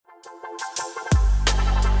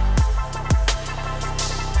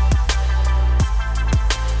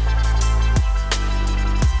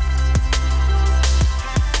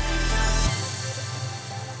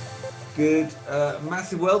Good.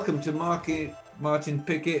 Massive welcome to Martin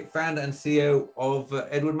Pickett, founder and CEO of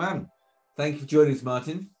Edward Mann. Thank you for joining us,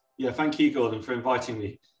 Martin. Yeah, thank you, Gordon, for inviting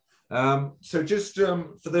me. So just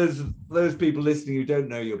for those people listening who don't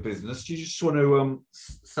know your business, do you just want to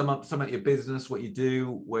sum up your business, what you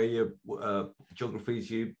do, where your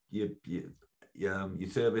geographies you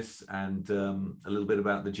service, and a little bit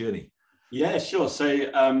about the journey? Yeah, sure.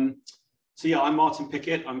 So I'm Martin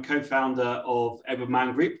Pickett. I'm co-founder of Edward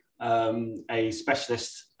Mann Group, a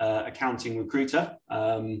specialist accounting recruiter,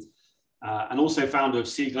 and also founder of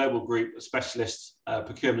C Global Group, a specialist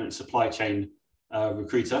procurement and supply chain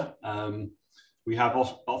recruiter. We have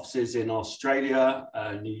offices in Australia,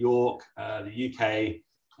 New York, the UK,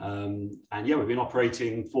 and yeah, we've been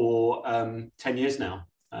operating for 10 years now.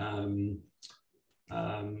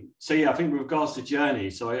 So yeah, I think with regards to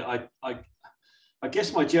journey, so I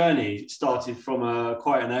guess my journey started from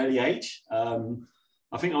quite an early age.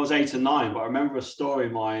 I think I was 8 or 9, but I remember a story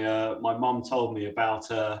my mum told me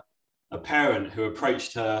about a parent who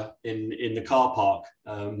approached her in the car park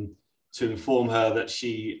to inform her that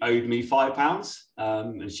she owed me £5,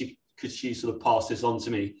 and could she sort of pass this on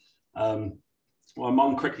to me. My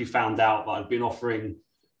mum quickly found out that I'd been offering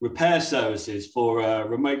repair services for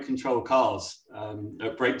remote control cars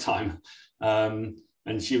at break time, and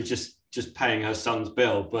she was just paying her son's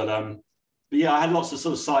bill. But yeah, I had lots of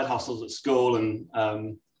sort of side hustles at school, and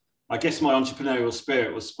I guess my entrepreneurial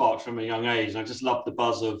spirit was sparked from a young age, and I just loved the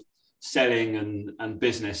buzz of selling and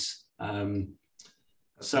business.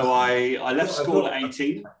 So I left school at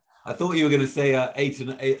 18. I thought you were going to say the age of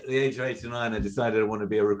 8 or 9, I decided I want to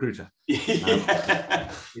be a recruiter.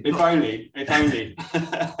 Yeah, if only.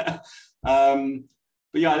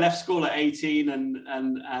 But yeah, I left school at 18, and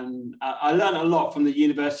I learned a lot from the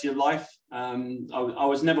University of Life. I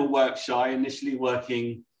was never work shy, initially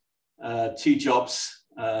working 2 jobs,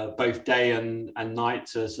 both day and night,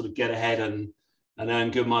 to sort of get ahead and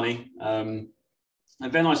earn good money. And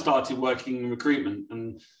then I started working in recruitment,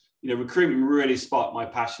 and recruitment really sparked my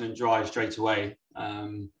passion and drive straight away.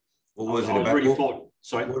 What was it about?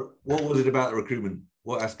 What was it about recruitment?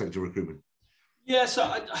 What aspect of recruitment? Yeah, so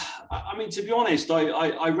I mean, to be honest,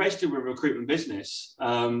 I registered with a recruitment business,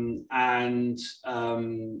 and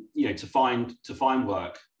to find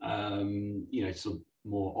work, sort of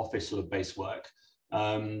more office sort of based work,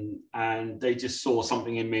 and they just saw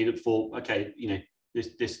something in me that thought, okay,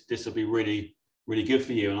 this will be really good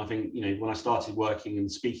for you. And I think, when I started working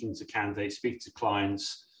and speaking to candidates, speaking to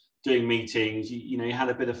clients, doing meetings, you had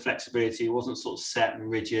a bit of flexibility. It wasn't sort of set and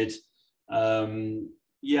rigid.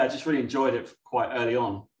 Yeah, I just really enjoyed it quite early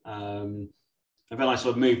on. And then I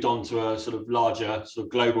sort of moved on to a sort of larger sort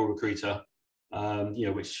of global recruiter,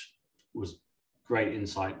 which was great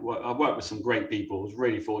insight. I worked with some great people. I was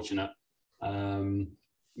really fortunate, to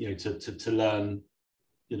learn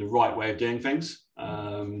the right way of doing things.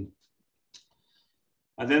 And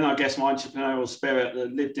then I guess my entrepreneurial spirit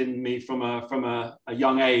that lived in me from a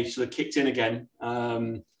young age sort of kicked in again.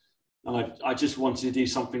 And I just wanted to do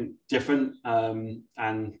something different, and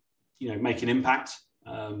make an impact.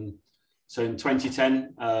 So in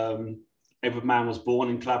 2010, Edward Mann was born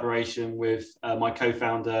in collaboration with my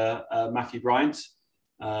co-founder Matthew Bryant.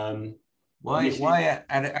 Why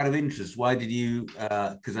out of interest? Why did you?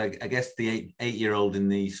 Because I guess the 8-year-old in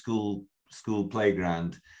the school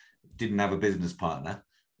playground didn't have a business partner.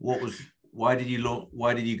 Why did you go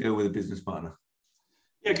with a business partner?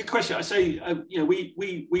 Yeah, good question. I say,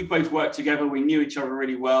 we both worked together. We knew each other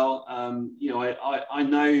really well. I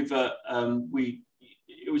know that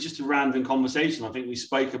it was just a random conversation. I think we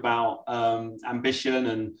spoke about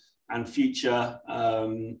ambition and future,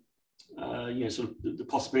 sort of the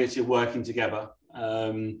possibility of working together.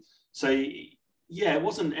 So yeah, it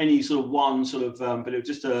wasn't any sort of one sort of, but it was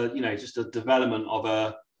just a development of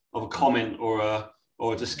a comment or a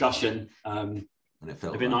discussion. And it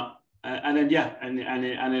felt and then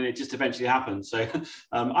then it just eventually happened. So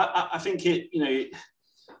I think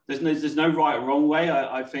there's no right or wrong way.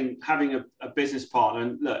 I think having a business partner,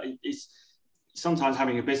 and look, it's sometimes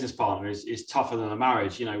having a business partner is tougher than a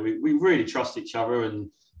marriage. We really trust each other, and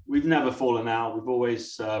we've never fallen out. We've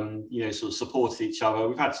always sort of supported each other.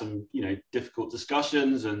 We've had some difficult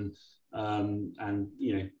discussions and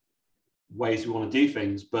ways we want to do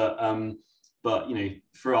things, but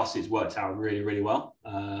for us, it's worked out really, really well.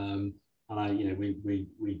 And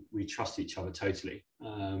we trust each other totally,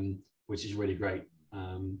 which is really great.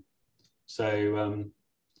 So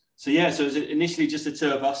it was initially just the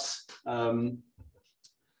 2 of us.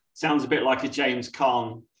 Sounds a bit like a James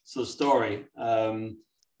Caan sort of story,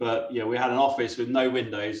 but we had an office with no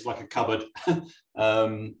windows, like a cupboard.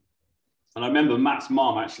 And I remember Matt's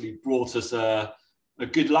mum actually brought us a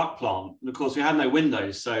good luck plant. And of course, we had no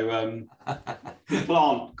windows, so the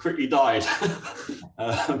plant quickly died.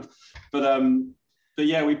 But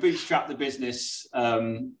yeah, we bootstrapped the business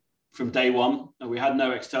from day one. And we had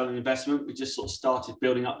no external investment. We just sort of started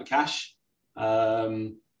building up the cash.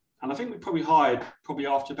 And I think we probably hired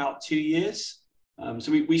after about 2 years.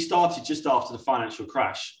 So we started just after the financial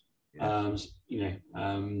crash. Yeah.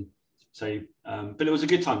 But it was a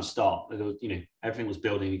good time to start. Was, everything was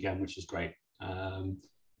building again, which was great.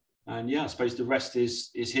 And yeah, I suppose the rest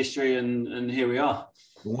is history, and here we are.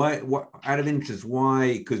 Why? What? Out of interest,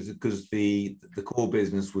 why? Because the core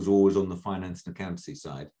business was always on the finance and accountancy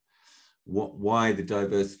side. Why the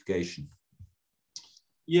diversification?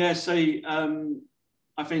 Yeah, so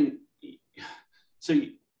I think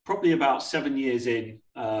probably about 7 years in,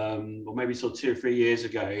 or maybe sort of 2 or 3 years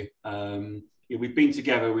ago. We've been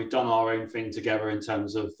together. We've done our own thing together in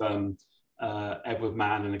terms of Edward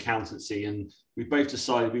Mann and accountancy, and we both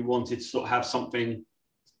decided we wanted to sort of have something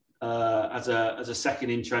as a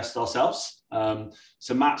second interest ourselves.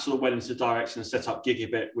 So Matt sort of went into the direction and set up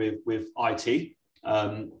Gigabit with IT,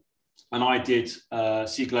 and I did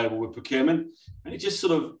C Global with procurement, and it just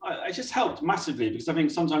helped massively, because I think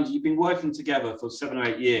sometimes you've been working together for 7 or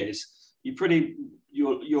 8 years,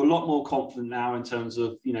 you're a lot more confident now in terms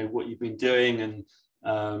of what you've been doing and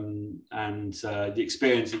the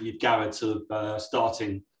experience that you've gathered sort of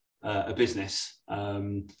starting a business.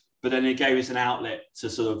 But then it gave us an outlet to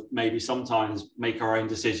sort of maybe sometimes make our own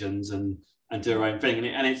decisions and do our own thing.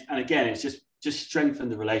 And again, it's just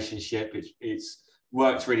strengthened the relationship. It's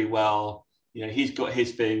worked really well. He's got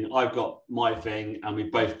his thing, I've got my thing, and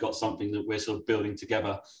we've both got something that we're sort of building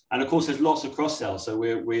together. And of course, there's lots of cross sell. So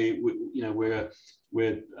we're really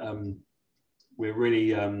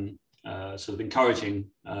sort of encouraging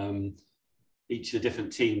each of the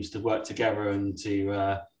different teams to work together and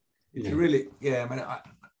to. It's really, yeah. I mean,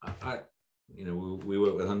 we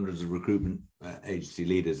work with hundreds of recruitment agency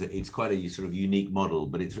leaders. It's quite a sort of unique model,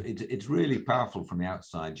 but it's really powerful from the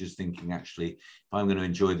outside. Just thinking, actually, if I'm going to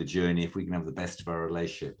enjoy the journey, if we can have the best of our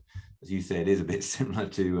relationship, as you say, it is a bit similar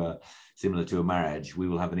to a marriage. We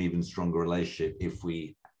will have an even stronger relationship if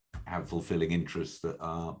we have fulfilling interests that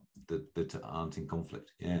aren't in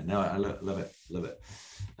conflict. Yeah, no, I love it.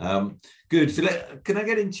 Good. So can I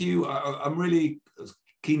get into you? I'm really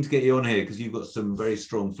keen to get you on here because you've got some very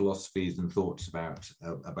strong philosophies and thoughts about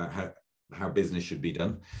how business should be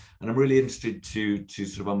done, and I'm really interested to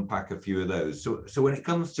sort of unpack a few of those. So when it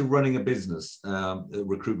comes to running a business, a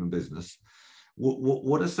recruitment business,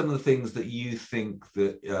 what are some of the things that you think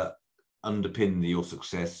that underpin your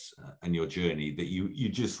success and your journey that you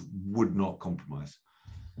just would not compromise?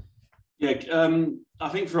 Yeah, I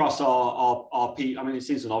think for us, our people, I mean, it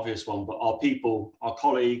seems an obvious one, but our people, our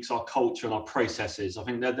colleagues, our culture, and our processes, I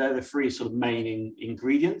think they're the three sort of main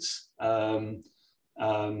ingredients. We're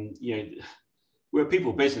a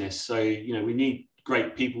people business, so, we need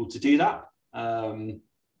great people to do that.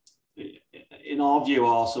 In our view,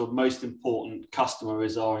 our sort of most important customer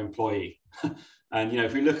is our employee. And,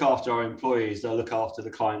 if we look after our employees, they'll look after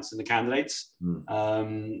the clients and the candidates.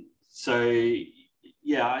 So,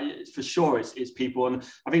 yeah, for sure, it's people. And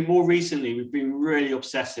I think more recently, we've been really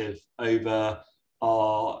obsessive over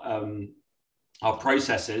our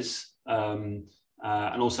processes and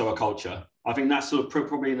also our culture. I think that's sort of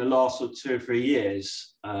probably in the last sort of 2 or 3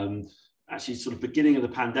 years, actually sort of beginning of the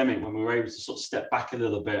pandemic, when we were able to sort of step back a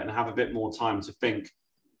little bit and have a bit more time to think,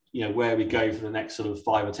 where we go for the next sort of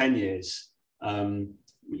 5 or 10 years.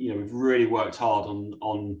 We've really worked hard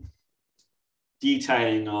on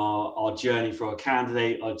detailing our journey for our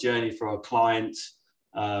candidate, our journey for our client,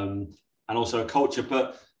 and also a culture.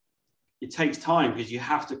 But it takes time because you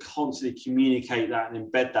have to constantly communicate that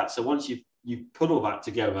and embed that. So once you've put all that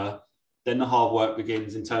together, then the hard work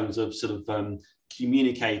begins in terms of sort of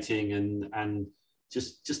communicating and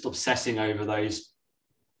just obsessing over those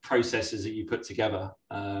processes that you put together.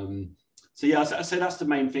 So yeah, I say that's the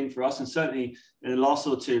main thing for us. And certainly in the last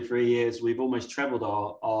sort of 2 or 3 years, we've almost trebled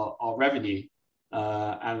our revenue.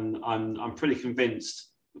 And I'm pretty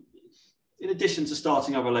convinced, in addition to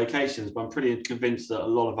starting other locations, but I'm pretty convinced that a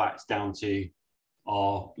lot of that's down to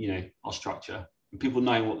our structure and people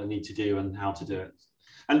knowing what they need to do and how to do it.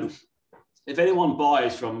 And if anyone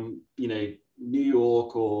buys from New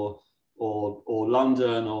York or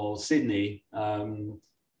London or Sydney,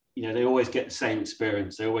 they always get the same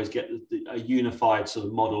experience. They always get a unified sort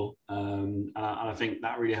of model, and I think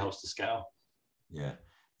that really helps to scale. Yeah.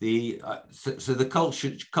 So the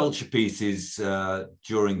culture piece is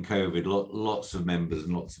during COVID. Lots of members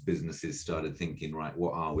and lots of businesses started thinking, right,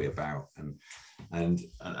 what are we about? And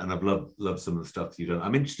I've loved some of the stuff you've done.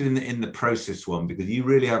 I'm interested in the process one, because you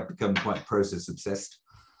really have become quite process obsessed,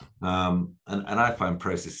 and I find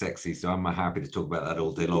process sexy. So I'm happy to talk about that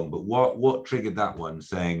all day long. But what triggered that one?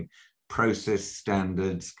 Saying process,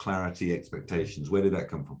 standards, clarity, expectations. Where did that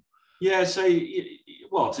come from? Yeah, so,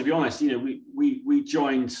 well, to be honest, we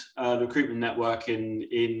joined the recruitment network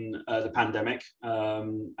in the pandemic,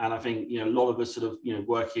 and I think a lot of us sort of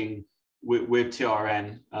working with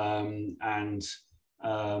TRN, and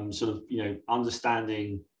sort of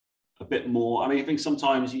understanding a bit more. I mean, I think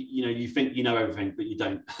sometimes you think you know everything, but you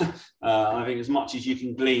don't. I think as much as you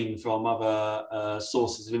can glean from other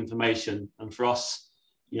sources of information, and for us,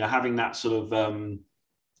 having that sort of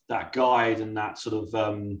that guide and that sort of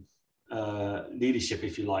leadership,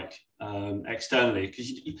 if you like, externally,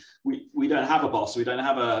 because we don't have a boss, we don't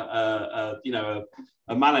have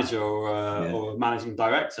a manager or a managing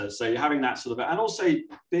director. So you're having that sort of, and also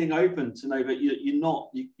being open to know that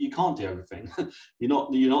you can't do everything. you're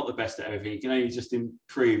not the best at everything. You can only just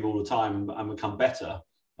improve all the time and become better.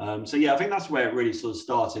 So yeah, I think that's where it really sort of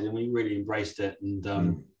started, and we really embraced it and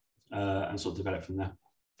sort of developed from there.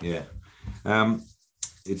 Yeah,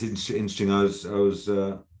 it's interesting. I was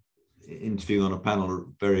interviewing on a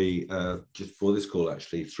panel very just before this call,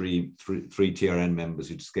 actually, three TRN members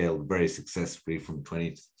who'd scaled very successfully from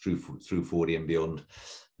 20 through 40 and beyond,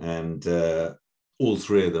 and all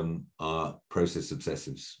three of them are process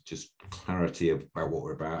obsessives. Just clarity about what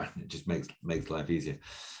we're about. It just makes life easier.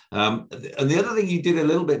 And the other thing you did a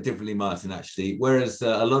little bit differently, Martin, actually, whereas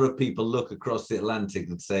a lot of people look across the Atlantic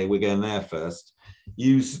and say we're going there first,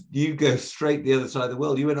 you go straight the other side of the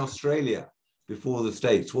world. You were in Australia before the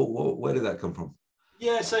States. Where did that come from?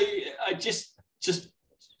 Yeah, so I just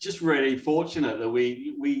really fortunate that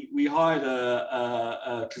we hired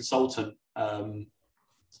a consultant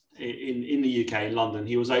in the UK, in London.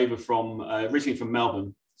 He was over from originally from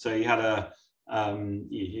Melbourne, so he had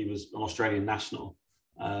he was an Australian national,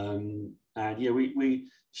 and yeah, we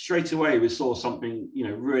straight away we saw something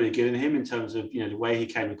really good in him in terms of the way he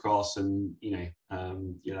came across, and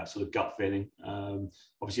that sort of gut feeling.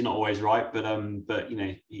 Obviously not always right, but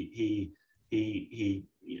he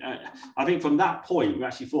I think from that point we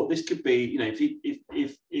actually thought this could be,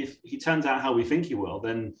 if he turns out how we think he will,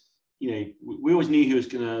 then we always knew he was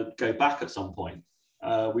going to go back at some point.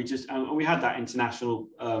 We had that international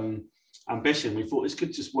ambition. We thought this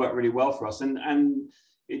could just work really well for us, and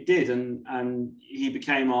it did, and he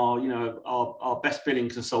became our best billing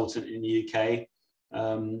consultant in the UK.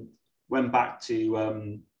 Went back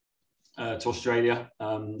to Australia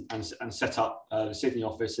and set up the Sydney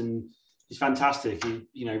office, and he's fantastic.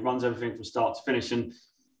 He runs everything from start to finish, and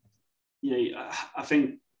I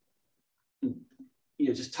think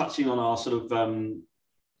just touching on our sort of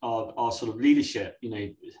our sort of leadership.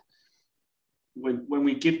 When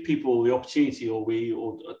we give people the opportunity, or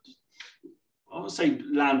I won't say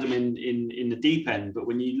land them in the deep end, but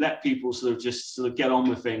when you let people sort of get on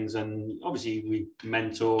with things, and obviously we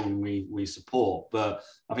mentor and we support, but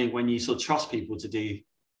I think when you sort of trust people to do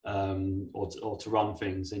or to run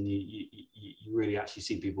things, and you really actually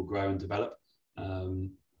see people grow and develop.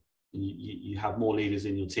 You have more leaders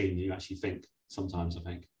in your team than you actually think sometimes, I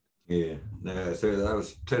think. Yeah, no, so that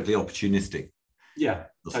was totally opportunistic. Yeah,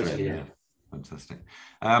 totally. Yeah. Fantastic.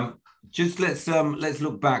 Just let's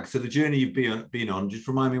look back. So the journey you've been on, just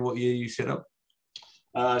remind me what year you set up.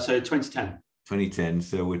 So 2010. 2010.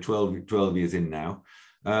 So we're 12 years in now.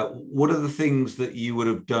 What are the things that you would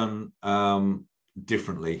have done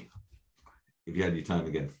differently if you had your time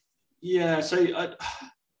again? Yeah. So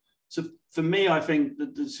for me, I think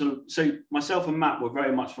that so myself and Matt were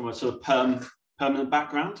very much from a sort of permanent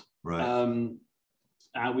background. Right.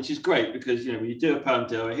 Which is great, because when you do a perm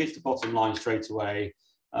deal, it hits the bottom line straight away.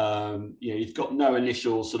 You've got no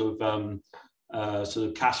initial sort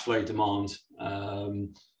of cash flow demand,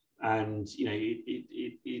 and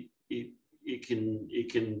you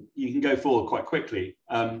can go forward quite quickly.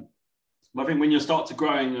 But I think when you start to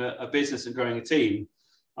growing a business and growing a team,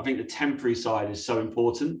 I think the temporary side is so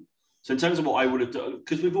important. So in terms of what I would have done,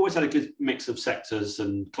 because we've always had a good mix of sectors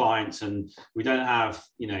and clients, and we don't have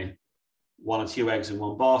one or two eggs in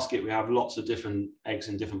one basket. We have lots of different eggs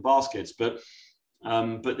in different baskets, but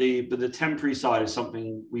the temporary side is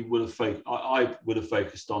something I would have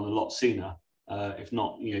focused on a lot sooner, if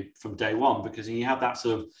not from day one, because you have that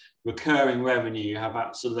sort of recurring revenue, you have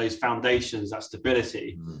that sort of those foundations, that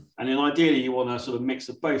stability, and then ideally you want to sort of mix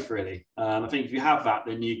of both, really. I think if you have that,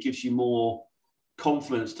 then it gives you more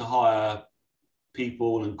confidence to hire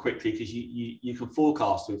people and quickly, because you can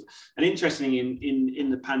forecast with. And interestingly, in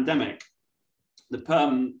the pandemic, the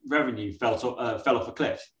perm revenue fell off a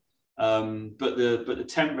cliff, but the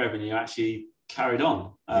temp revenue actually carried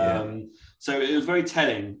on. So it was very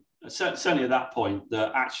telling, certainly at that point,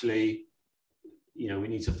 that actually, we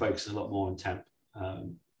need to focus a lot more on temp,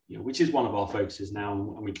 which is one of our focuses now,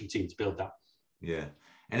 and we continue to build that. Yeah.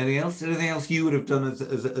 Anything else you would have done as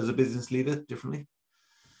a business leader differently?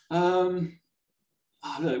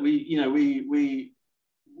 Look, we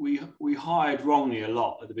hired wrongly a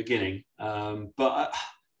lot at the beginning, but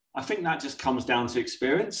I think that just comes down to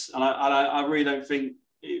experience. And I really don't think,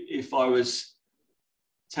 if I was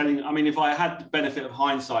if I had the benefit of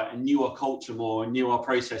hindsight and knew our culture more and knew our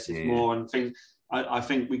processes more and things, I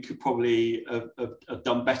think we could probably have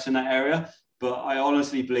done better in that area. But I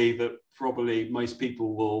honestly believe that probably most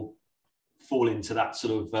people will fall into that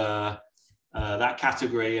sort of that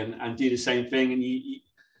category and do the same thing. And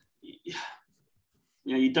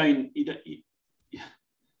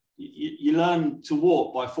you learn to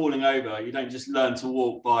walk by falling over. You don't just learn to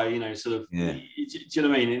walk by, do you know what I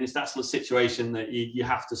mean? And it's that sort of situation that you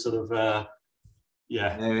have to sort of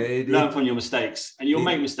learn from your mistakes, and you'll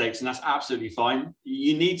make mistakes, and that's absolutely fine.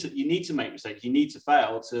 You need to make mistakes. You need to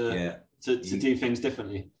fail to do things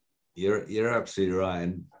differently. You're absolutely right,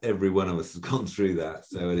 and every one of us has gone through that.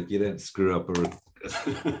 So if you don't screw up or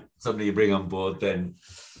somebody you bring on board, then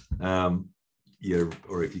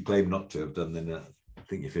or if you claim not to have done, then I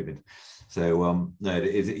think you're fibbing. So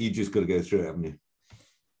you just got to go through it, haven't you?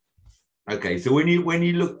 Okay, so when you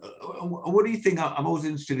look, what do you think? I'm always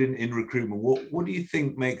interested in recruitment. What do you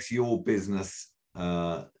think makes your business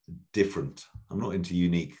different? I'm not into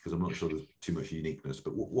unique because I'm not sure there's too much uniqueness,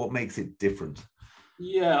 but what makes it different?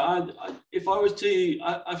 Yeah, if I was to,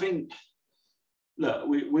 I think, look,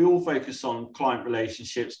 we all focus on client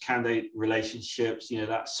relationships, candidate relationships,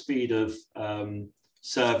 that speed of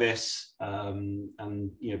service, and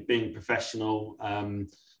being professional.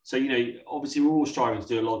 So obviously we're all striving to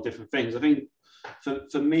do a lot of different things. I think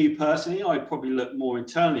for me personally, I'd probably look more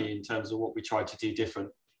internally in terms of what we try to do different.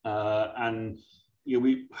 And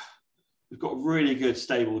we've got a really good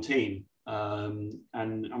stable team. And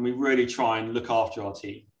we really try and look after our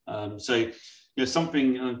team. So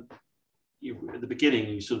something at the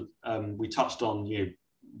beginning, we touched on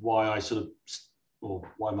why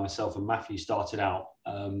why myself and Matthew started out,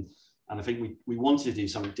 and I think we wanted to do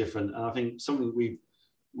something different. And I think something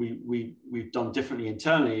we've done differently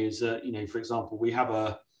internally is that for example, we have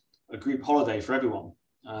a group holiday for everyone.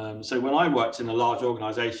 So when I worked in a large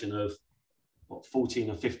organisation of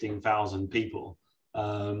 14 or 15,000 people.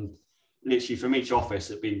 Literally from each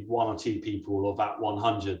office, it'd be one or two people of that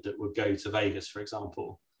 100 that would go to Vegas, for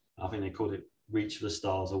example. I think they called it Reach for the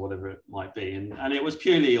Stars or whatever it might be. And it was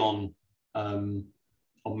purely on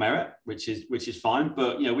merit, which is fine.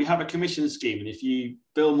 But, we have a commission scheme, and if you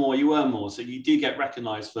bill more, you earn more. So you do get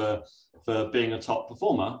recognised for being a top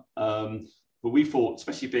performer. But we thought,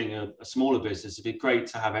 especially being a smaller business, it'd be great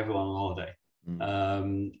to have everyone on holiday.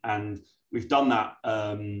 And we've done that,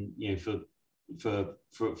 for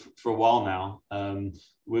a while now.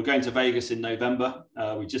 We're going to Vegas in November.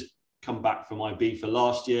 We just come back from IB for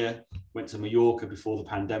last year, went to Mallorca before the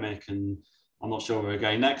pandemic, and I'm not sure where we're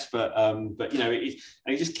going next, but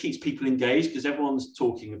it just keeps people engaged because everyone's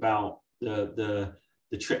talking about the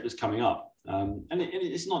trip that's coming up. And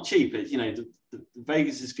it's not cheap. The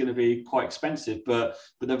Vegas is going to be quite expensive, but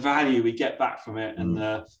the value we get back from it, and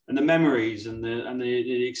the memories and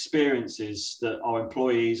the experiences that our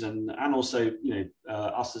employees and also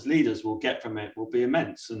us as leaders will get from it will be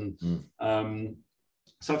immense. And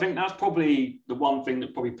so I think that's probably the one thing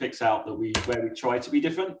that probably picks out where we try to be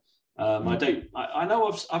different. I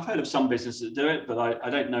know I've heard of some businesses that do it, but I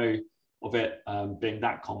don't know of it being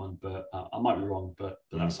that common. But I might be wrong. But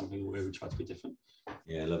that's something where we try to be different.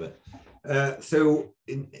 Yeah, I love it. So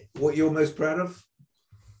what you're most proud of?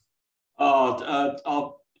 Our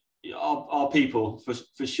people,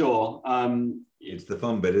 for sure. It's the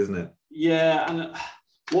fun bit, isn't it? Yeah, and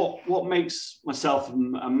what makes myself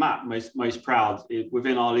and Matt most proud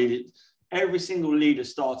within our leader, every single leader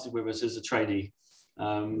started with us as a trainee.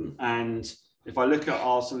 And if I look at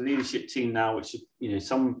our sort of leadership team now, which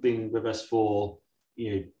some have been with us for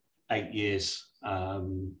 8 years, 8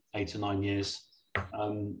 or 9 years.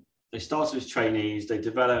 They started as trainees, they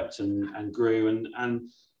developed and grew, and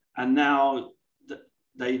now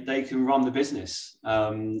they can run the business.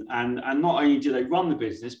 And not only do they run the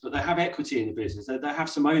business, but they have equity in the business. They have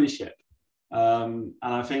some ownership. And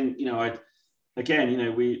I think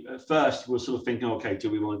we at first were sort of thinking, okay, do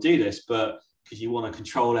we want to do this? But because you want to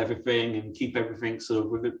control everything and keep everything sort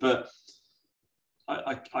of with it. But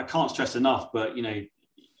I can't stress enough, but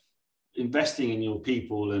investing in your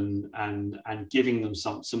people and giving them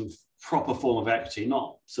some proper form of equity,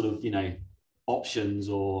 not sort of options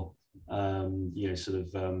or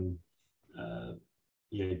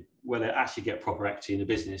where they actually get proper equity in the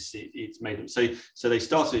business. It's made them so they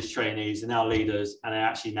started as trainees, they're now leaders, and they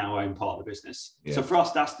actually now own part of the business. Yeah. So for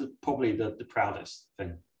us, that's probably the proudest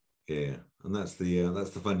thing. Yeah, and that's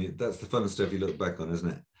the fun stuff you look back on, isn't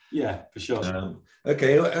it? Yeah, for sure.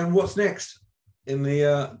 Okay, and what's next in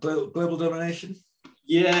the global domination?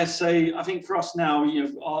 Yeah, so I think for us now,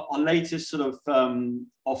 our latest sort of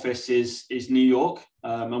office is New York,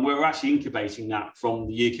 and we're actually incubating that from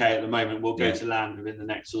the UK at the moment. We'll go to land within the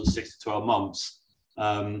next sort of 6 to 12 months.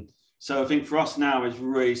 So I think for us now is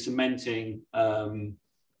really cementing,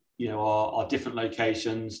 our different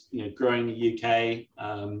locations, growing the UK,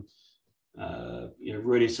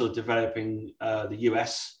 really sort of developing the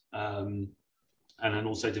US. And then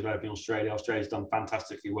also developing Australia. Australia's done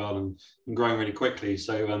fantastically well and growing really quickly.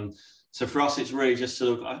 So, so for us, it's really just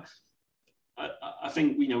sort of, I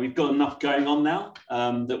think we've got enough going on now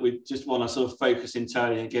that we just want to sort of focus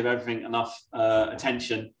internally and give everything enough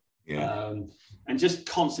attention, and just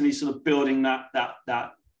constantly sort of building that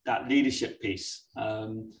leadership piece. I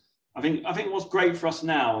think what's great for us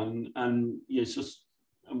now, and it's just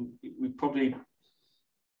we probably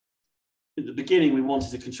at the beginning we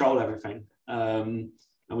wanted to control everything. And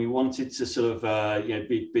we wanted to sort of,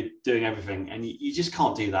 be doing everything, and you just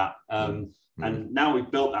can't do that. And now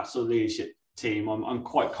we've built that sort of leadership team. I'm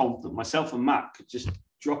quite confident myself and Matt could just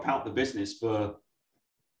drop out the business for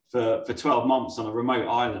 12 months on a remote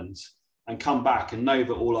island and come back and know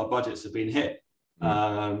that all our budgets have been hit.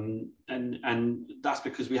 And that's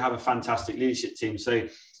because we have a fantastic leadership team. So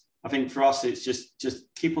I think for us, it's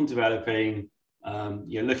just keep on developing.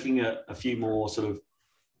 Looking at a few more sort of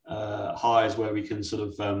hires where we can sort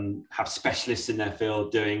of have specialists in their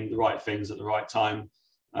field doing the right things at the right time,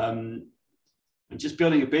 and just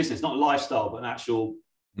building a business, not a lifestyle, but an actual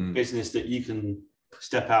business that you can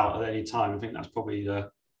step out at any time. I think that's probably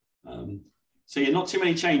not too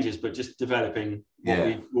many changes, but just developing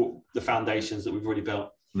the foundations that we've already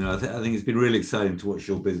built. No, I think it's been really exciting to watch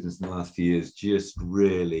your business in the last few years just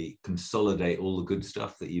really consolidate all the good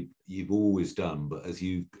stuff that you've always done, but as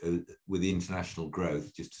you with the international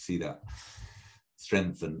growth, just to see that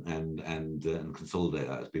strengthen and consolidate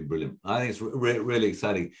that has been brilliant. I think it's really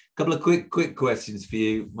exciting. A couple of quick questions for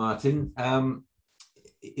you, Martin.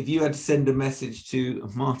 If you had to send a message to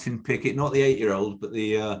Martin Pickett, not the 8-year-old, but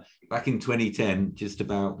the back in 2010, just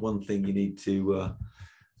about one thing you need to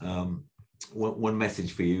one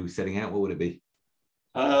message for you setting out, what would it be?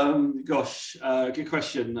 Good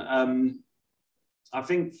question. I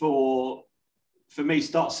think for me,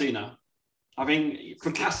 start sooner. I think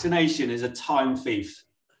procrastination is a time thief.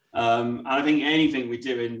 And I think anything we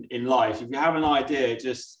do in life, if you have an idea,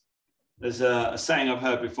 just there's a saying I've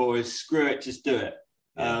heard before is screw it, just do it.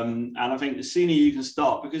 And I think the sooner you can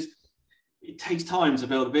start, because it takes time to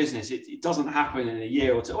build a business. It doesn't happen in a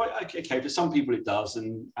year or two. Okay, for some people it does,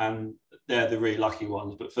 and they're the really lucky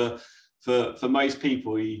ones. But for most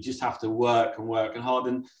people, you just have to work and hard.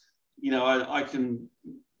 And I can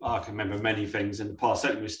remember many things in the past.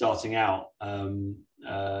 Certainly, we're starting out, the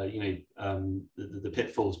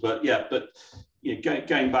pitfalls. But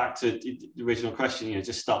going back to the original question,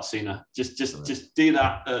 just start sooner. Just do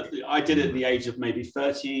that. I did it at the age of maybe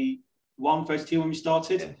 31, 32 when we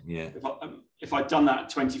started. Yeah. If I'd done that at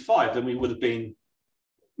 25, then we would have been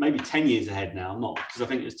maybe 10 years ahead now. Not because I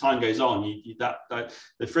think as time goes on, the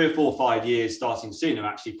 3 or 4 or 5 years starting sooner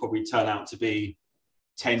actually probably turn out to be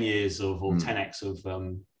 10 years or 10x of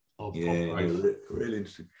growth. Really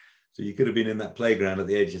interesting. So you could have been in that playground at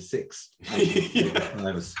the age of 6.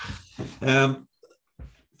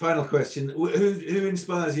 Final question: Who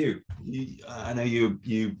inspires you? I know you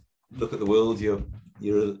look at the world. You've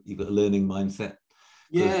got a learning mindset.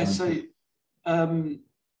 Yeah. So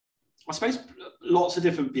I suppose lots of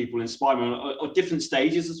different people inspire me on different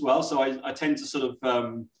stages as well. So I tend to sort of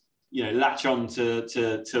latch on to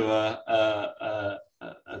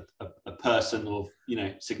a person of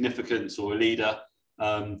significance or a leader.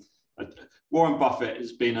 Warren Buffett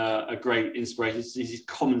has been a great inspiration. His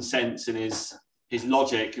common sense and his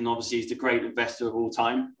logic, and obviously he's the great investor of all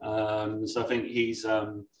time. So I think he's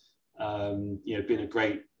been a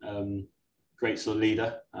great sort of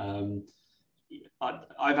leader.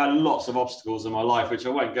 I've had lots of obstacles in my life, which I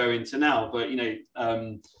won't go into now, but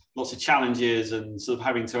lots of challenges and sort of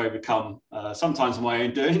having to overcome, sometimes my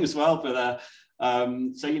own doing as well. But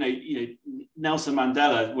Nelson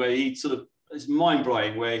Mandela, where he sort of it's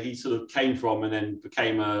mind-blowing where he sort of came from and then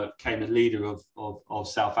became a leader of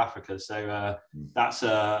South Africa. So that's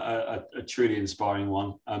a truly inspiring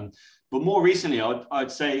one. But more recently,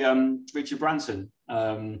 I'd say Richard Branson.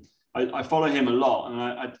 I follow him a lot, and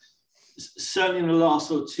I certainly in the last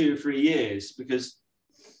sort of 2 or 3 years, because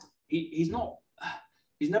he's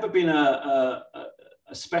never been a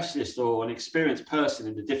specialist or an experienced person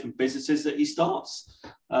in the different businesses that he starts.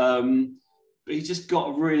 But he's just got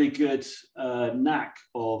a really good knack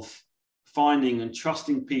of finding and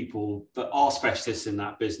trusting people that are specialists in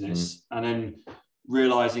that business, and then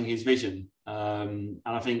realizing his vision. And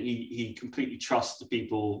I think he completely trusts the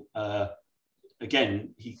people.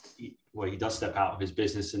 Again, he does step out of his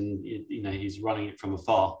business, and he's running it from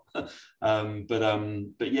afar.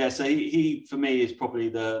 But yeah, so he for me is probably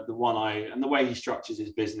the one and the way he structures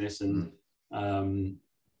his business, and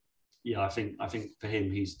I think for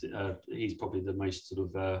him he's probably the most sort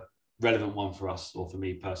of relevant one for us, or for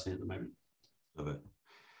me personally at the moment. Love it.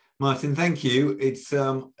 Martin, thank you. It's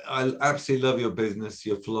I absolutely love your business,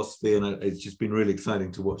 your philosophy, and it's just been really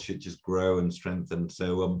exciting to watch it just grow and strengthen.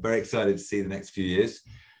 So I'm very excited to see the next few years.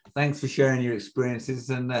 Thanks for sharing your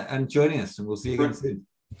experiences and joining us, and we'll see you again soon.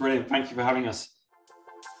 Brilliant. Thank you for having us.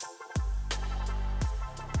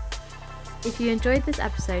 If you enjoyed this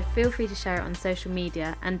episode, feel free to share it on social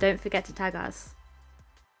media, and don't forget to tag us.